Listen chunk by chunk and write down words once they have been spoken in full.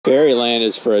Fairyland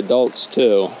is for adults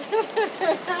too.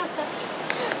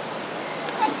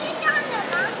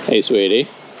 Hey, sweetie.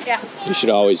 Yeah. You should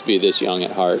always be this young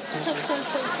at heart.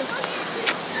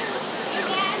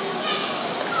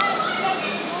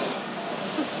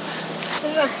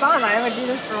 This is fun. I haven't done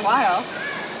this for a while.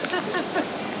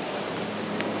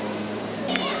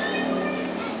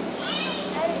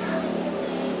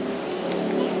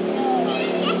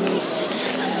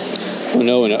 Oh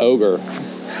no, an ogre.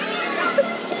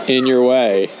 In your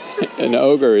way. An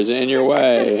ogre is in your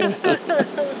way.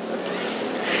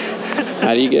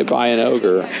 How do you get by an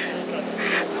ogre?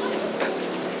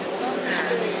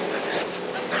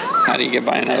 How do you get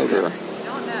by an ogre? I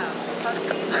don't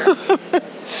know.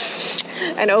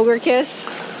 An ogre kiss?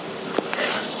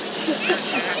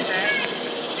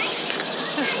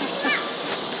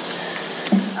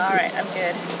 All right, I'm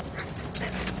good.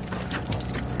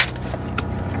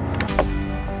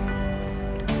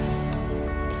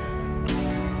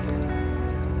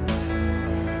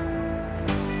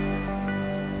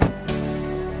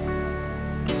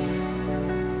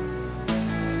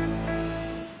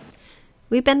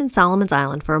 We've been in Solomon's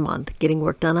Island for a month, getting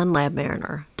work done on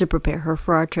LabMariner to prepare her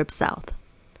for our trip south.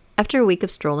 After a week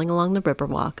of strolling along the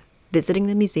Riverwalk, visiting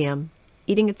the museum,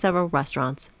 eating at several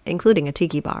restaurants, including a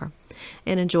tiki bar,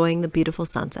 and enjoying the beautiful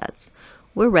sunsets,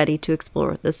 we're ready to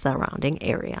explore the surrounding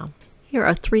area. Here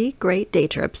are 3 great day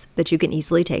trips that you can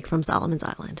easily take from Solomon's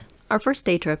Island. Our first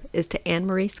day trip is to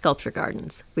Annmarie Sculpture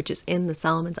Gardens, which is in the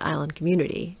Solomon's Island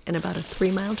community and about a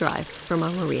 3-mile drive from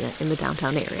our marina in the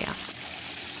downtown area.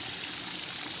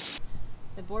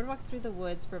 The boardwalk through the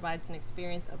woods provides an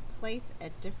experience of place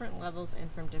at different levels and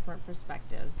from different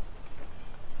perspectives.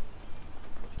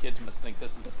 Kids must think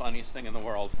this is the funniest thing in the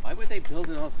world. Why would they build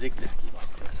it all zigzaggy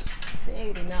like this?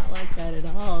 They do not like that at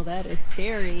all. That is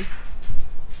scary.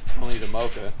 Only to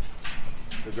Mocha.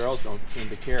 The girls don't seem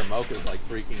to care. Mocha's like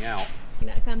freaking out.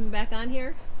 You're not coming back on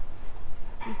here?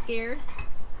 You scared?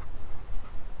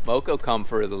 Mocha come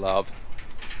for the love.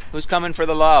 Who's coming for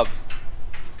the love?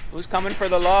 Who's coming for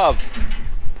the love?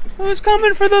 Who's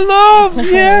coming for the love?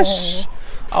 Yes!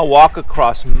 I'll walk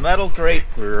across metal grate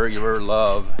for your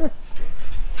love.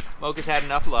 Mocha's had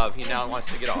enough love. He now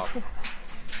wants to get off.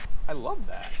 I love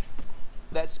that.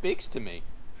 That speaks to me.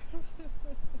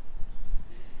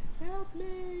 Help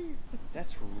me!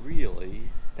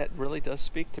 That really does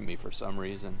speak to me for some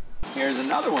reason. Here's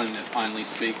another one that finally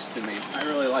speaks to me. I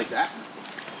really like that one.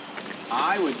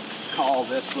 I would call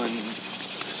this one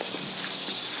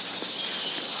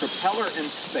Propeller in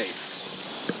Space.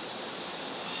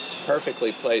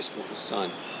 Perfectly placed with the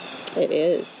sun. It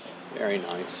is. Very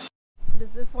nice.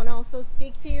 Does this one also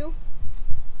speak to you?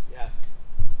 Yes.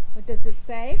 What does it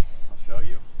say? I'll show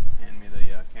you. Hand me the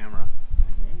camera.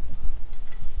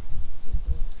 You can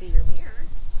see your mirror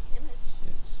image.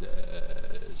 It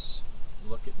says,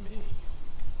 look at me.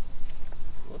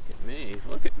 Look at me.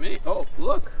 Look at me. Oh,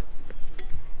 look.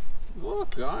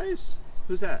 Look, guys.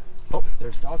 Who's that? Oh,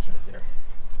 there's dogs right there.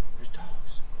 There's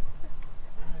dogs.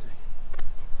 Where are they?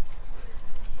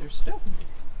 There's Stephanie.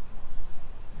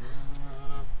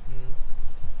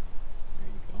 There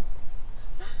you go.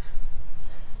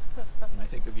 When I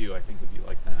think of you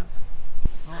like that.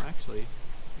 Oh, actually,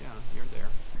 yeah, you're there.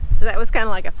 So that was kind of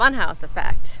like a funhouse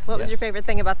effect. What was Yes. your favorite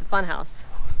thing about the funhouse?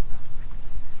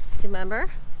 Do you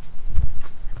remember?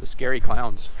 The scary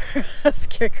clowns.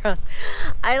 Scary clowns.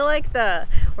 I like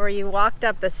where you walked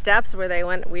up the steps where they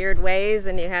went weird ways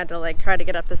and you had to like try to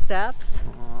get up the steps.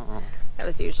 Oh. That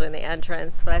was usually in the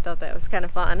entrance, but I thought that was kind of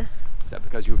fun. Is that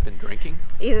because you've been drinking?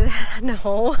 Either that,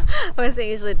 no, I wasn't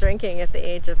usually drinking at the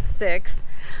age of 6.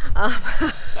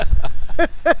 Exactly.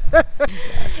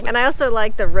 And I also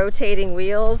like the rotating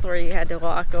wheels where you had to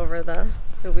walk over the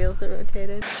wheels that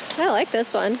rotated. I like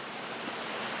this one.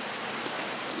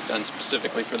 It's done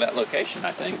specifically for that location,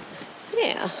 I think.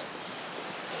 Yeah.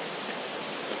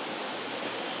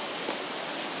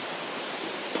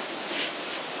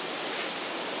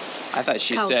 I thought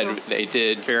she said they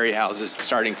did fairy houses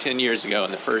starting 10 years ago,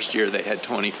 and the first year they had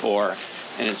 24,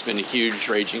 and it's been a huge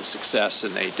raging success,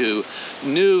 and they do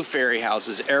new fairy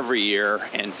houses every year,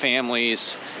 and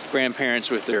families, grandparents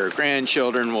with their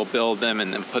grandchildren will build them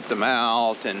and then put them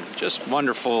out, and just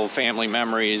wonderful family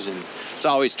memories, and it's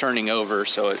always turning over,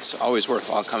 so it's always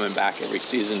worthwhile coming back every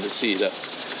season to see the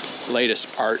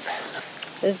latest part.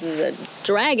 This is a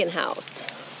dragon house.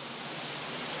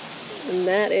 And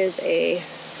that is a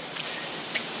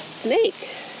snake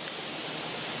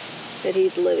that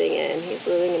he's living in. He's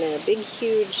living in a big,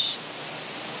 huge,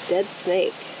 dead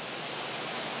snake.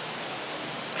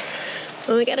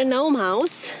 Well, we got a gnome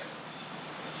house.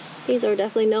 These are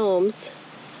definitely gnomes.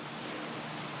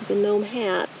 The gnome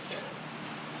hats.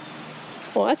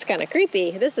 Well, that's kind of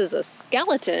creepy. This is a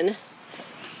skeleton.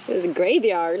 This is a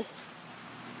graveyard.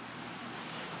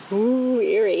 Ooh,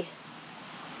 eerie.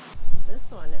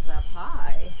 This one is up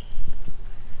high.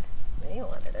 They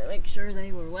wanted to make sure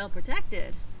they were well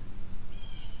protected.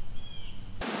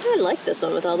 I like this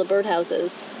one with all the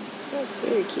birdhouses. That's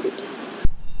very cute.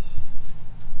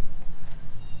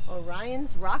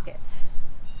 Orion's rocket.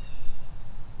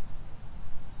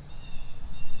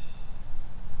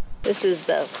 This is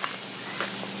the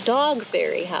dog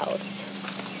fairy house.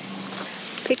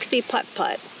 Pixie Putt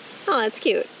Putt. Oh, that's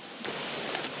cute.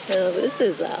 Now this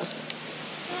is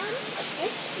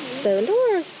Seven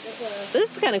Dwarfs.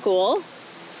 This is kind of cool.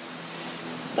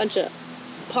 Bunch of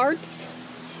parts.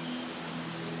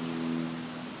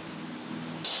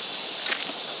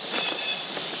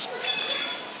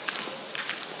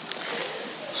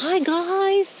 Hi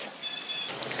guys.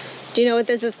 Do you know what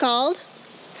this is called?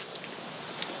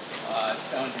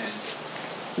 Stonehenge.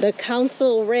 The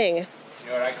Council Ring. You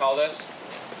know what I call this?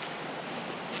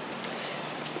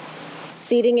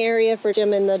 Seating area for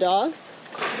Jim and the dogs.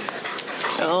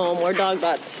 Oh, more dog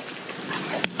butts.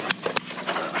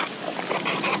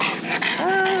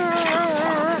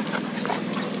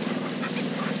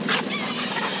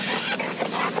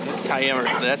 Let's tie her.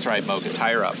 That's right, Mocha.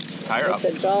 Tie her up. Tie her up.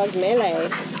 It's a dog melee.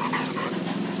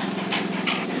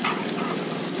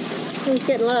 Who's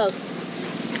getting love?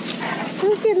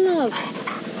 Who's getting love?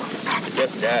 I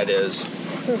guess Dad is.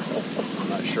 I'm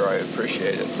not sure I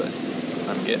appreciate it, but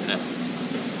I'm getting it.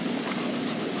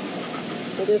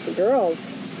 Well, just the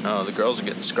girls. No, the girls are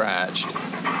getting scratched.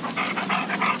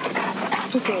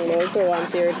 Mocha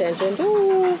wants your attention.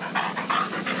 Ooh.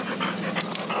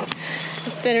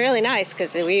 It's been really nice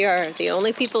because we are the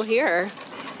only people here.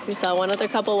 We saw one other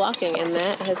couple walking, and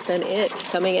that has been it.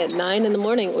 Coming at 9 in the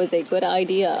morning was a good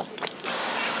idea.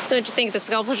 So what'd you think of the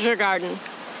sculpture garden?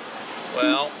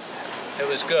 Well, it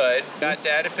was good. Got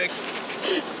Dad to pick.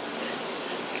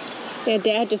 Yeah,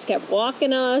 Dad just kept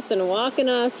walking us and walking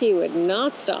us. He would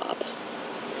not stop.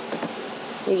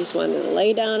 We just wanted to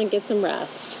lay down and get some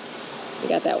rest. We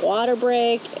got that water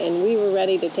break, and we were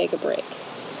ready to take a break.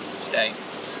 Stay.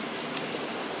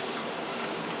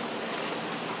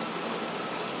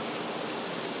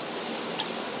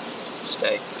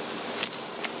 Stay.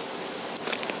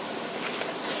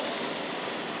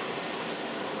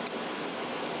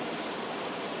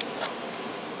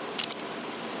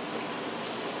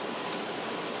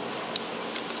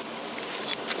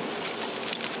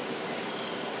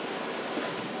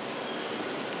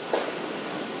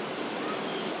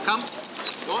 Come.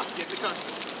 Go on. Get the car.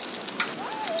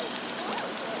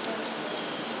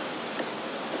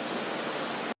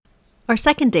 Our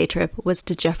second day trip was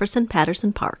to Jefferson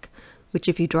Patterson Park, which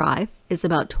if you drive is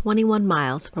about 21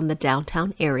 miles from the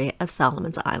downtown area of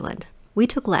Solomon's Island. We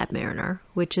took LabMariner,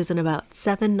 which is an about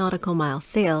 7 nautical mile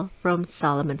sail from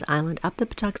Solomon's Island up the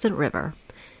Patuxent River,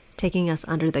 taking us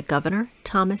under the Governor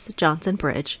Thomas Johnson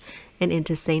Bridge and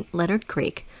into St. Leonard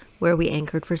Creek, where we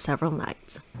anchored for several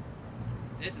nights.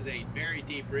 This is a very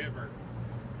deep river.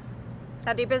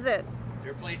 How deep is it?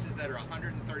 There are places that are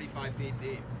 135 feet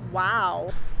deep.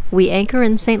 Wow. We anchor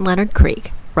in St. Leonard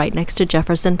Creek, right next to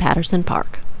Jefferson Patterson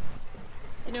Park.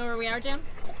 Do you know where we are, Jim?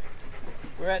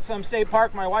 We're at some state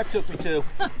park my wife took me to.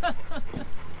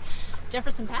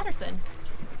 Jefferson Patterson.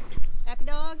 Happy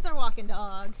dogs are walking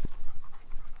dogs.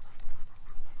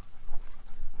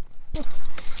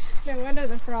 No wonder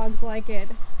the frogs like it.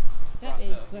 That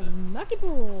is the mucky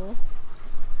pool.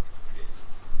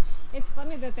 It's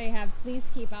funny that they have please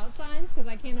keep out signs, because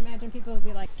I can't imagine people would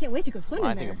be like, can't wait to go swim in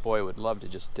there. I think a boy would love to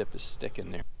just dip his stick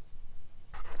in there.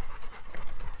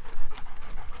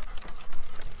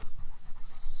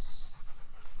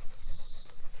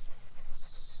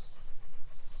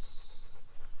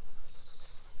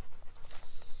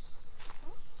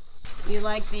 You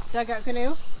like the dugout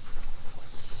canoe?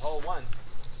 Hole 1.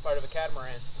 It's part of a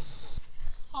catamaran.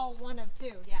 Hole 1 of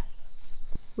 2, yes.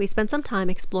 We spent some time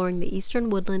exploring the Eastern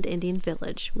Woodland Indian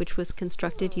Village, which was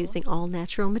constructed using all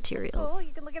natural materials. Oh,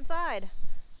 you can look inside.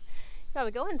 Shall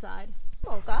we go inside?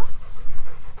 Mocha.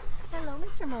 Hello,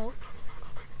 Mr. Mokes.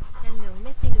 Hello,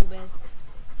 Miss Anubis.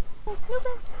 Oh,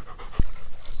 Snoopus.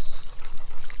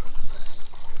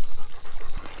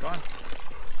 Go on.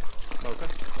 Mocha,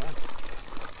 go on.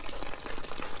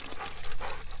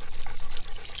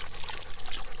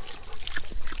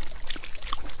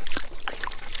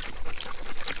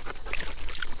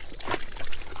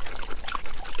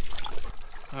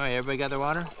 All right, everybody got their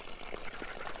water?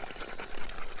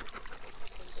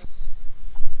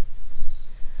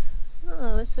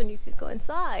 Oh, this one you could go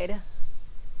inside.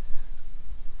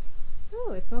 Oh,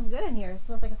 Ooh, it smells good in here. It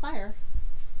smells like a fire.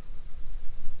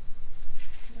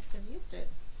 Must have used it.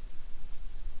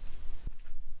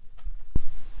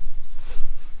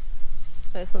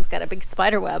 This one's got a big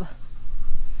spider web. I'm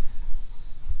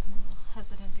a little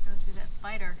hesitant to go through that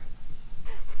spider.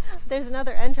 There's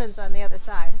another entrance on the other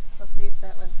side. Let's see if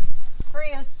that one's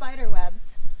free of spider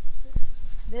webs.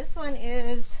 This one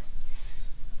is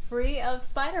free of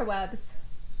spider webs.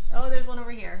 Oh, there's one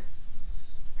over here.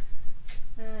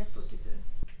 I spoke too soon.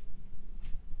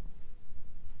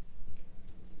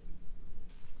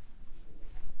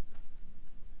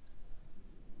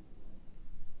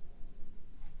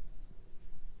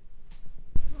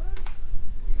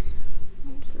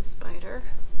 There's a spider.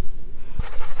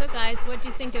 So guys, what do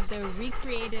you think of the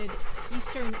recreated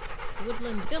Eastern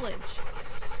Woodland Village?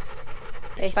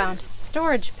 They found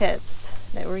storage pits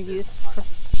that were used for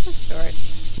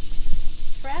storage.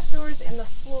 Trapdoors in the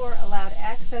floor allowed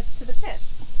access to the pits.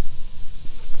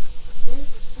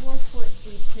 This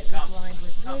 4-foot-deep pit was lined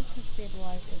with wood to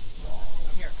stabilize its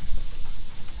walls.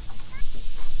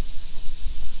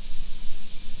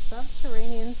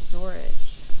 Subterranean storage.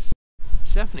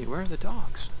 Stephanie, where are the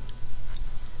dogs? I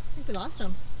think we lost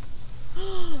them.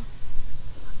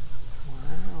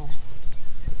 Wow. I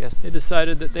guess they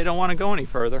decided that they don't want to go any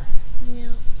further.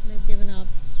 Yeah, they've given up.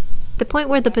 The point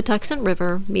where the Patuxent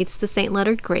River meets the St.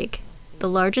 Leonard Creek, the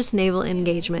largest naval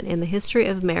engagement in the history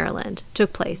of Maryland,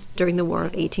 took place during the War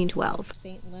of 1812.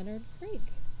 St. Leonard Creek.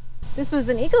 This was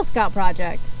an Eagle Scout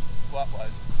project. What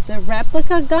was? The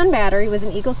replica gun battery was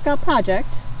an Eagle Scout project,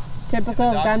 typical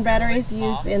of gun batteries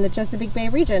used in the Chesapeake Bay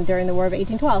region during the War of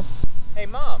 1812. Hey,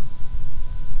 Mom.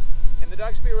 Can the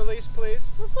ducks be released, please?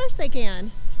 Of course they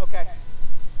can. Okay.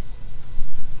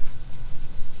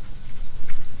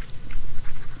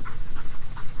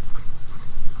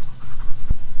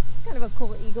 Kind of a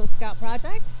cool Eagle Scout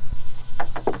project.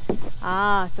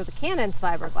 Ah, so the cannon's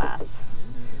fiberglass.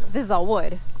 This is all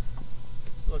wood.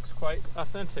 Looks quite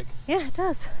authentic. Yeah, it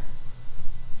does.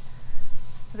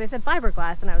 Because I said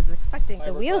fiberglass and I was expecting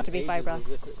the wheels to be fiberglass. As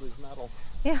if it was metal.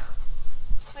 Yeah.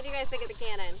 What do you guys think of the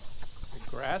cannon? The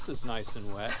grass is nice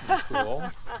and wet and cool.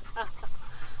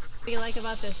 What do you like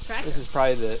about this tractor? This is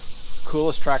probably the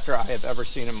coolest tractor I have ever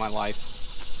seen in my life.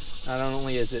 Not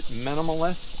only is it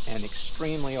minimalist and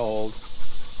extremely old,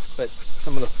 but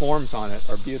some of the forms on it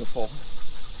are beautiful.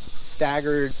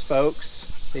 Staggered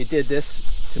spokes. They did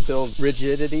this to build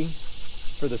rigidity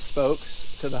for the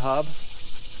spokes to the hub.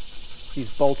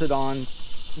 These bolted on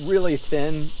really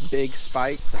thin, big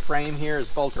spike. The frame here is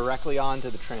bolted directly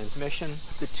onto the transmission.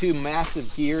 The two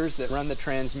massive gears that run the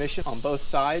transmission on both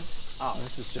sides. Oh,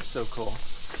 this is just so cool.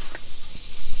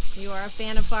 You are a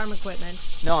fan of farm equipment.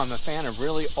 No, I'm a fan of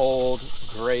really old,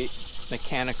 great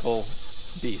mechanical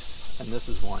beasts, and this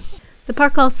is one. The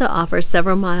park also offers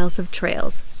several miles of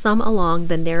trails, some along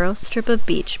the narrow strip of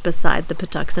beach beside the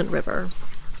Patuxent River.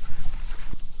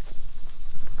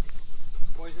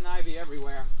 Poison ivy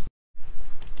everywhere.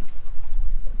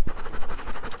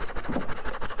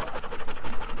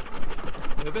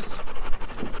 Anubis?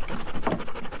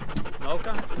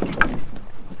 Mocha?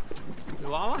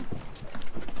 Nuala?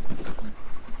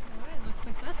 Alright, looks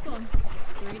successful.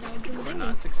 3 dogs in the We're dinghy.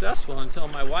 not successful until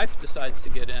my wife decides to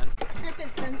get in. The trip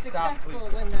has been Stop, successful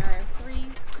please. when there are 3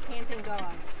 panting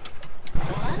dogs.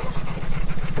 1,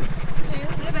 2,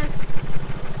 Anubis.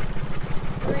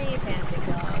 3 panting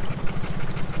dogs.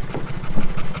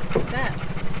 Success.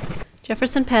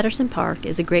 Jefferson Patterson Park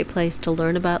is a great place to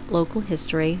learn about local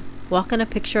history, walk on a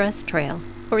picturesque trail,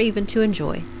 or even to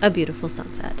enjoy a beautiful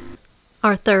sunset.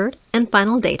 Our third and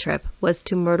final day trip was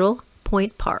to Myrtle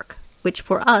Point Park, which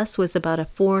for us was about a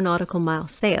 4 nautical mile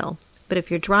sail, but if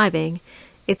you're driving,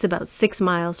 it's about 6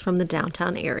 miles from the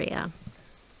downtown area.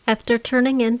 After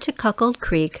turning into Cuckold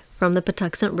Creek from the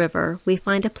Patuxent River, we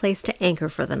find a place to anchor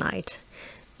for the night.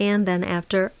 And then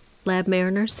after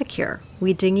LabMariner secure,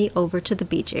 we dinghy over to the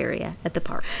beach area at the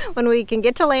park. When we can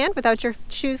get to land without your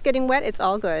shoes getting wet, it's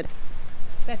all good.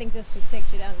 So I think this just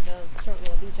takes you down to the short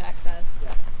little beach access,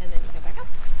 and then you come back up.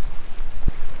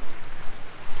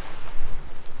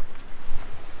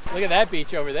 Look at that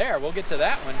beach over there. We'll get to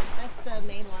that one. That's the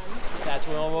main one. That's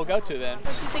where we'll go to then.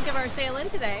 What did you think of our sail in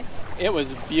today? It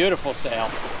was a beautiful sail.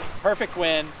 Perfect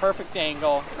wind, perfect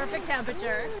angle. Perfect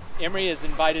temperature. Annmarie is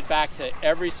invited back to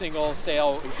every single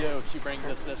sail we do. She brings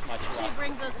us this much She luck.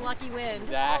 brings us lucky wind.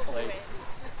 Exactly.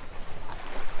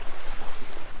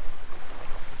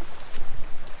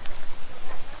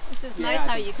 This is nice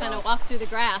how you kind of walk through the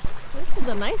grass. This is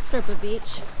a nice strip of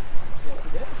beach.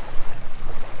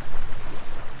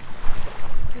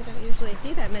 You don't usually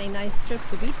see that many nice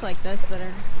strips of beach like this that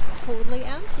are totally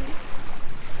empty.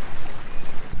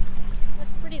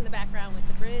 pretty in the background with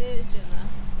the bridge and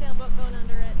the sailboat going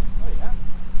under it. Oh yeah.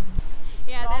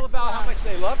 Yeah, It's all about how much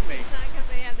they love me. It's not because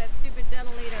they have that stupid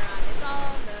gentle leader on. It's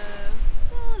all love.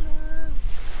 It's all love.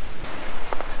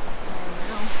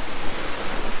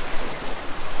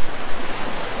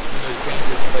 It's one of those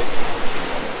dangerous places.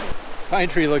 Pine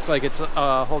tree looks like it's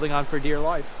holding on for dear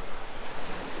life.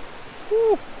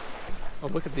 Woo. Oh,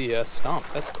 look at the stump.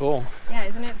 That's cool. Yeah,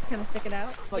 isn't it? It's kind of sticking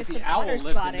out. Like It's the some owl otter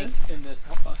lived spotting. in this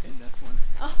one.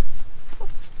 Oh,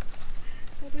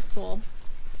 that is cool.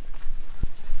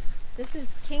 This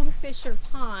is Kingfisher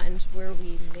Pond, where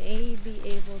we may be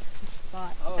able to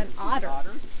spot an otter.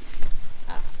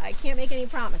 I can't make any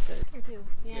promises. Here too.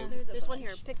 Yeah, there's one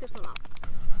here. Pick this one up.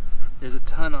 There's a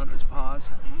ton on his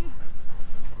paws.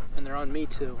 And they're on me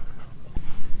too.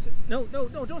 No,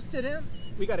 don't sit in.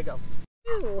 We gotta go.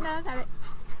 Ooh. No, I got it.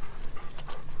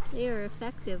 They are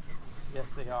effective.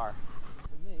 Yes, they are.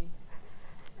 For me,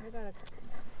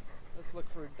 let's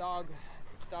look for a dog.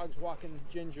 Dogs walking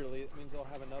gingerly. It means they'll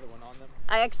have another one on them.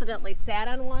 I accidentally sat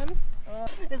on one.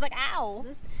 It's like, ow.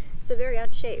 It's a very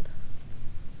odd shape.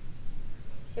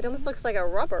 It almost looks like a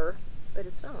rubber, but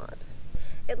it's not.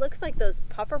 It looks like those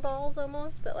puffer balls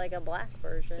almost, but like a black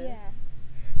version. Yeah.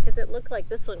 Because it looked like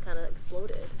this one kind of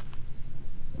exploded. There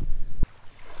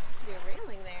used to be a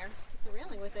railing there. Took the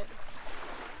railing with it.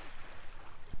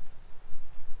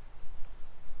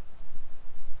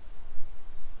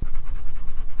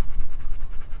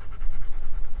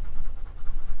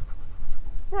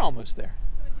 We're almost there.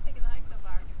 What did you think of the hike so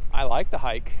far? I like the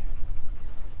hike.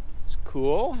 It's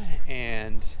cool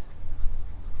and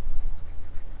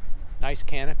nice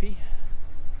canopy.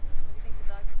 What do you think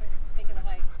the dogs think of the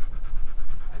hike?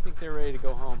 I think they're ready to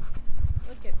go home.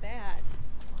 Look at that.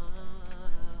 Wow.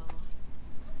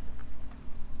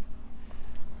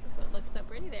 Look what looks so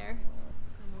pretty there.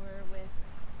 And we're with,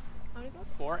 how many boats?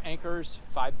 4 anchors,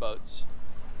 5 boats.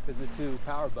 Because the 2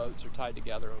 power boats are tied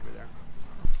together over there.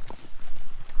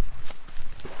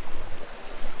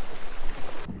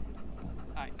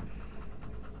 Hi.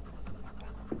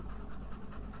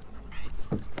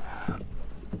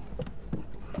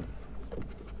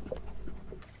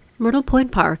 Myrtle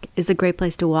Point Park is a great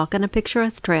place to walk on a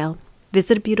picturesque trail,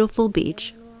 visit a beautiful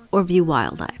beach, or view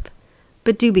wildlife.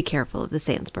 But do be careful of the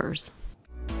sand spurs.